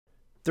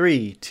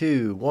Three,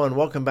 two, one.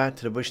 Welcome back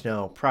to the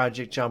Bushnell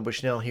Project. John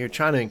Bushnell here,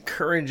 trying to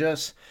encourage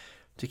us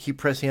to keep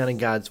pressing on in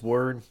God's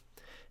Word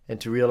and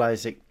to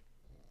realize that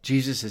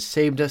Jesus has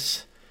saved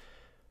us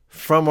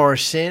from our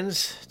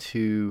sins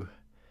to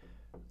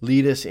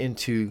lead us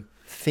into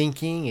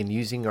thinking and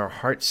using our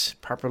hearts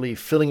properly,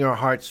 filling our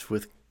hearts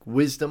with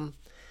wisdom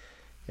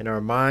and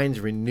our minds,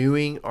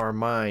 renewing our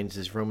minds,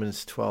 as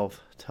Romans 12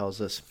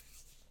 tells us.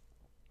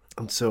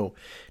 And so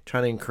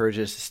trying to encourage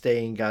us to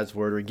stay in God's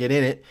Word or get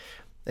in it,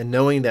 and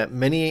knowing that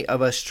many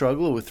of us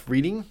struggle with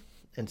reading,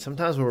 and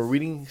sometimes when we're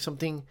reading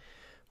something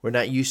we're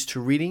not used to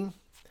reading,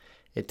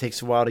 it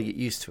takes a while to get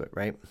used to it,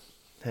 right?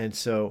 And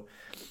so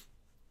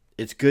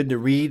it's good to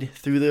read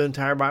through the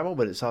entire Bible,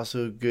 but it's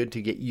also good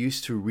to get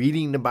used to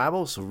reading the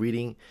Bible. So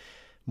reading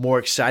more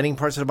exciting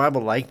parts of the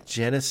Bible, like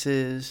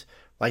Genesis,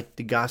 like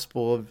the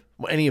Gospel of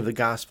any of the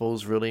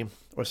Gospels, really,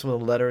 or some of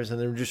the letters, and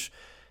they're just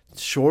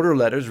shorter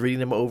letters, reading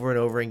them over and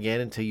over again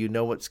until you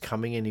know what's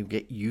coming and you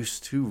get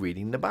used to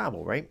reading the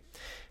Bible, right?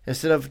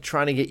 Instead of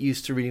trying to get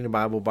used to reading the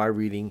Bible by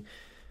reading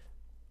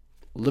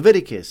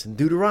Leviticus and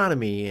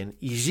Deuteronomy and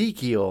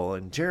Ezekiel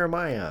and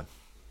Jeremiah,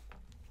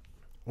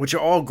 which are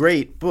all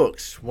great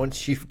books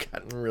once you've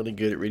gotten really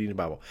good at reading the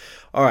Bible.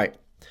 All right,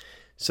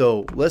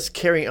 so let's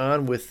carry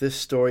on with this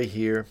story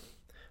here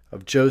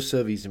of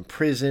Joseph. He's in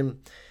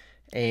prison,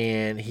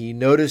 and he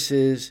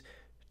notices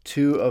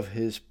two of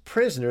his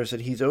prisoners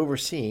that he's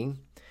overseeing.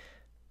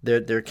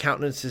 Their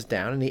countenance is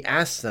down, and he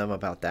asks them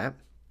about that.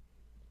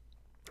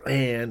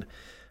 And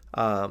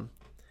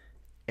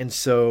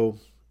so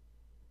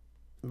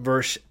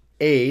verse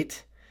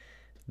 8,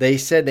 they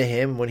said to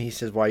him, when he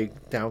says, "Why are you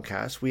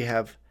downcast? We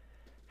have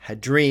had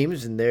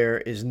dreams, and there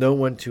is no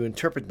one to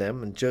interpret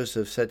them." And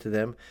Joseph said to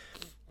them,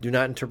 "Do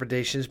not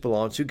interpretations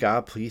belong to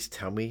God? Please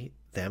tell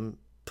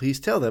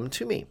them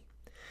to me."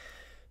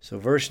 So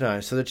verse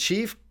 9, so the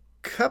chief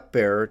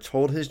cupbearer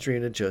told his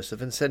dream to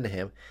Joseph and said to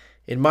him,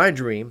 "In my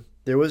dream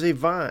there was a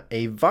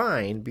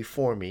vine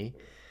before me,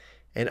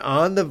 and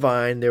on the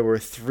vine there were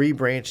 3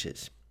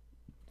 branches.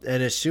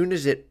 And as soon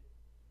as it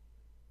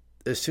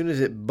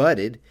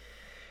budded,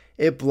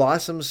 its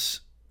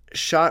blossoms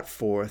shot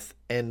forth,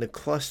 and the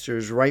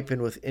clusters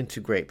ripened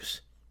into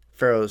grapes.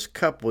 Pharaoh's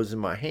cup was in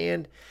my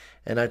hand,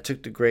 and I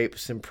took the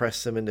grapes and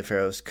pressed them into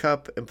Pharaoh's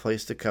cup and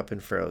placed the cup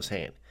in Pharaoh's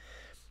hand."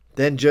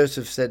 Then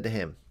Joseph said to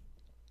him,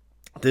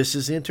 "This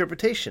is the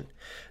interpretation.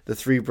 The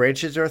 3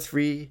 branches are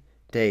 3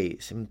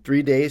 days. In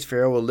 3 days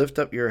Pharaoh will lift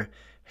up your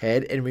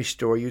head and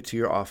restore you to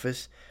your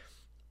office,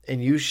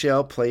 and you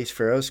shall place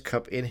Pharaoh's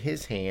cup in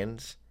his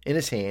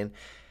hand,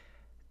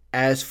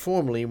 as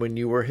formerly when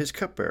you were his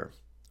cupbearer.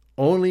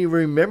 Only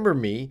remember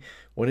me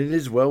when it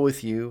is well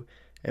with you,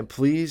 and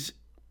please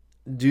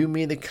do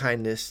me the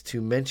kindness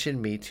to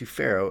mention me to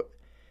Pharaoh,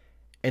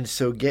 and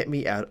so get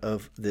me out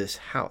of this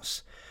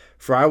house.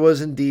 For I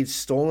was indeed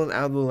stolen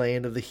out of the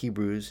land of the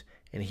Hebrews,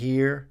 and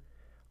here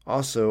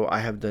also I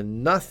have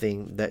done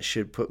nothing that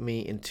should put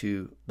me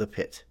into the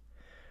pit."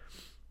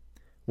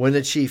 When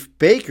the chief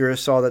baker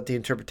saw that the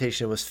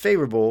interpretation was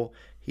favorable,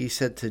 he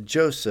said to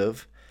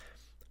Joseph,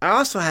 "I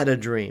also had a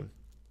dream.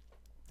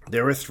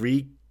 There were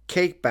 3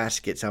 cake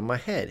baskets on my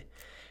head,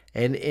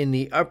 and in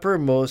the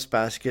uppermost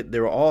basket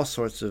there were all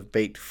sorts of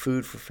baked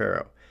food for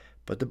Pharaoh,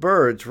 but the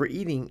birds were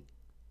eating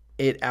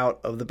it out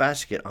of the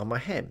basket on my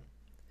head."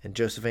 And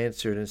Joseph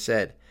answered and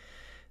said,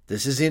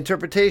 "This is the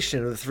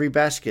interpretation of the 3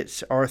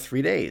 baskets are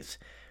 3 days.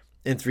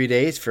 In 3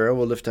 days Pharaoh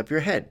will lift up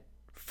your head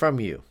from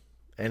you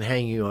and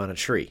hang you on a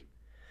tree,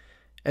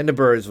 and the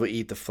birds will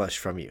eat the flesh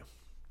from you."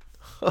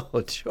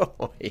 Oh,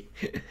 joy.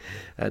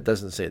 That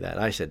doesn't say that.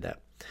 I said that.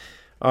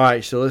 All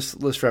right, so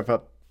let's wrap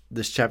up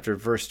this chapter,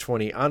 verse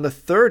 20. On the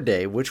 3rd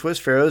day, which was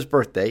Pharaoh's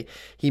birthday,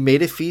 he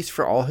made a feast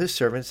for all his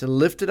servants and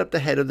lifted up the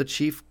head of the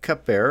chief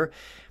cupbearer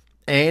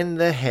and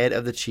the head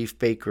of the chief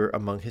baker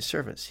among his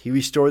servants. He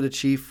restored the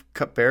chief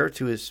cupbearer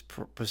to his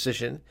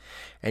position,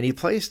 and he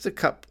placed the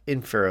cup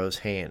in Pharaoh's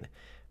hand.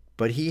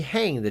 But he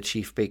hanged the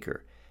chief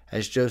baker,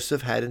 as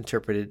Joseph had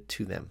interpreted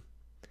to them.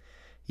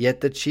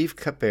 Yet the chief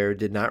cupbearer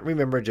did not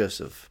remember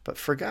Joseph, but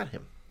forgot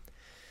him.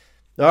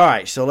 All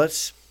right, so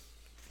let's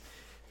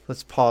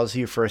pause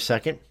here for a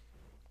second.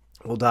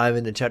 We'll dive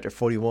into chapter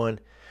 41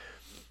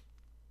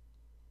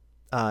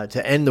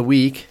 to end the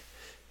week.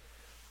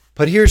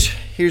 But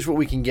here's what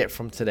we can get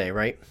from today,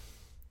 right?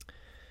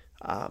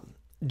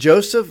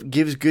 Joseph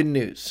gives good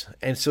news,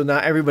 and so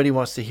not everybody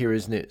wants to hear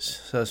his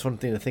news. So that's one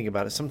thing to think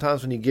about. It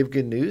sometimes when you give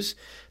good news,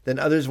 then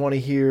others want to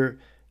hear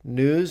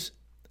news,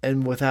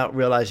 and without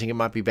realizing it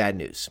might be bad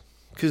news,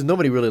 because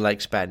nobody really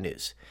likes bad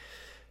news.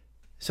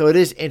 So it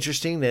is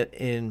interesting that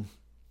in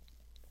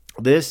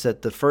this,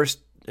 that the first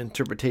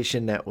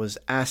interpretation that was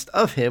asked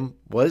of him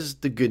was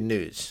the good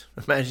news.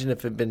 Imagine if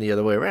it had been the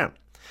other way around.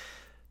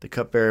 The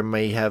cupbearer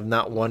may have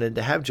not wanted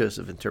to have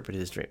Joseph interpret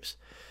his dreams.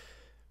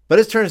 But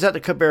it turns out the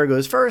cupbearer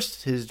goes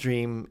first. His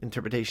dream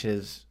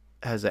interpretation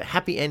has a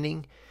happy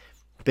ending.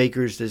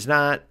 Baker's does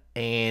not,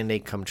 and they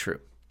come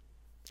true.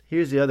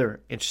 Here's the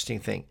other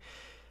interesting thing.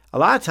 A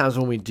lot of times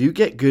when we do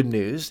get good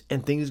news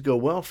and things go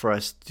well for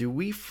us, do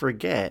we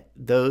forget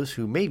those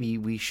who maybe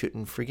we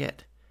shouldn't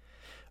forget?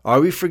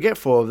 Are we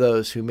forgetful of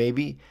those who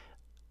maybe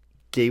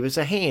gave us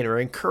a hand or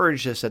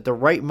encouraged us at the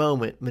right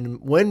moment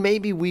when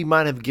maybe we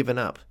might have given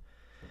up?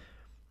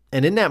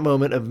 And in that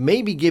moment of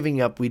maybe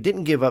giving up, we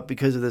didn't give up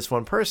because of this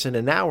one person,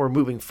 and now we're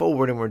moving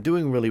forward and we're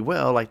doing really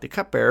well, like the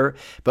cupbearer,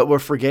 but we're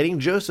forgetting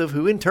Joseph,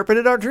 who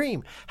interpreted our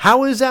dream.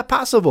 How is that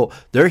possible?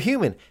 They're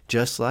human,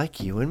 just like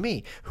you and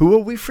me. Who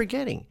are we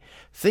forgetting?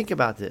 Think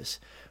about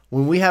this.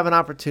 When we have an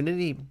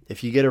opportunity,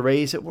 if you get a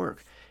raise at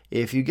work,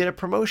 if you get a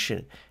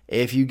promotion,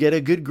 if you get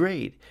a good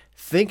grade,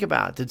 think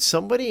about, did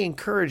somebody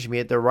encourage me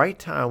at the right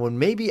time when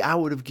maybe I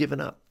would have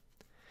given up?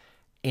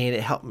 And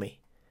it helped me.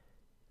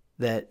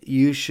 That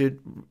you should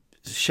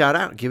shout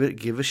out, give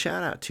a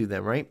shout out to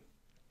them, right?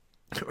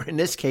 In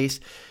this case,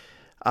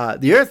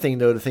 the other thing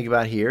though to think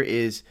about here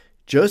is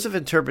Joseph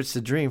interprets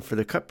the dream for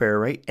the cupbearer,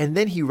 right? And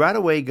then he right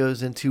away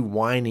goes into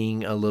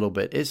whining a little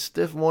bit. It's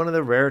one of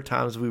the rare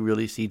times we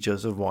really see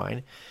Joseph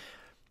whine.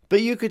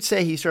 But you could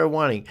say he started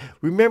whining,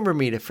 remember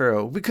me to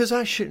Pharaoh, because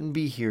I shouldn't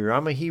be here.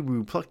 I'm a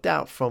Hebrew plucked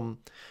out from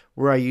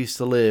where I used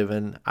to live,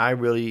 and I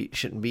really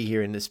shouldn't be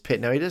here in this pit.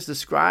 Now he does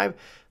describe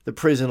the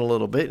prison a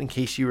little bit, in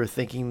case you were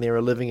thinking they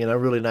were living in a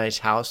really nice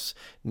house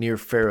near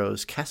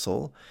Pharaoh's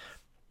castle.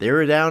 They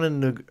were down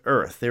in the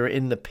earth. They were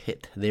in the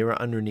pit. They were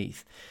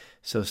underneath.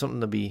 So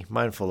something to be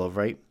mindful of,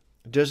 right?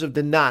 Joseph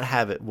did not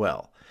have it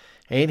well.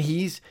 And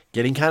he's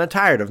getting kind of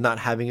tired of not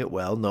having it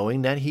well,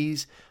 knowing that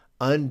he's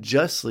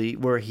unjustly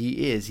where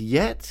he is.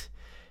 Yet,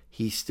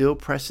 he still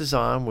presses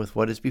on with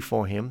what is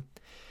before him.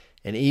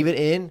 And even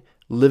in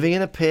living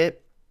in a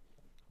pit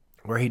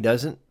where he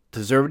doesn't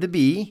deserve to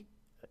be,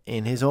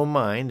 in his own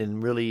mind,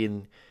 and really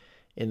in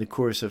the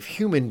course of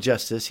human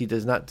justice, he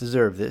does not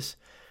deserve this.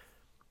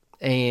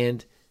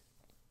 And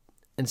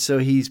so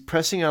he's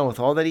pressing on with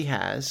all that he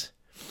has.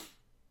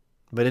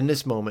 But in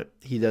this moment,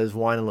 he does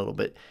whine a little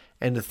bit.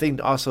 And the thing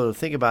also to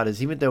think about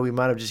is, even though we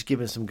might have just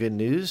given some good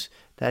news,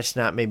 that's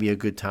not maybe a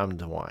good time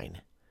to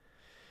whine.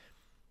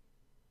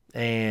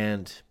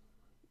 But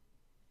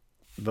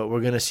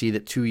we're going to see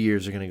that 2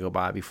 years are going to go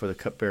by before the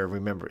cupbearer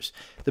remembers.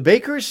 The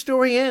baker's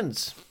story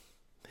ends.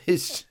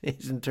 His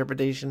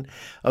interpretation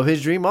of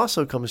his dream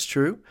also comes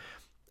true,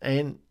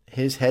 and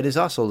his head is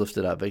also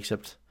lifted up,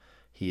 except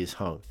he is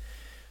hung.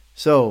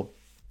 So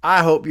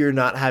I hope you're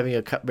not having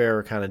a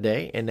cupbearer kind of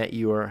day, and that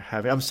you are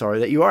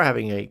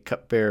having a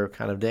cupbearer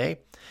kind of day,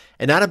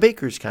 and not a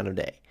baker's kind of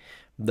day.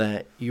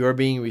 That you are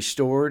being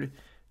restored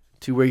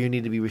to where you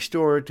need to be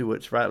restored, to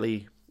what's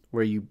rightly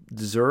where you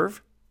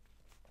deserve,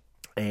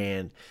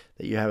 and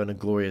that you're having a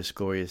glorious,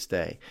 glorious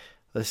day.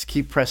 Let's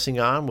keep pressing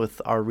on with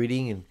our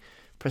reading and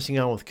pressing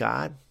on with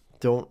God.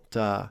 Don't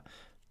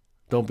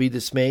be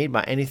dismayed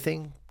by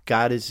anything.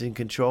 God is in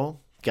control.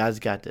 God's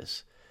got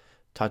this.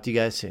 Talk to you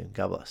guys soon.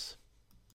 God bless.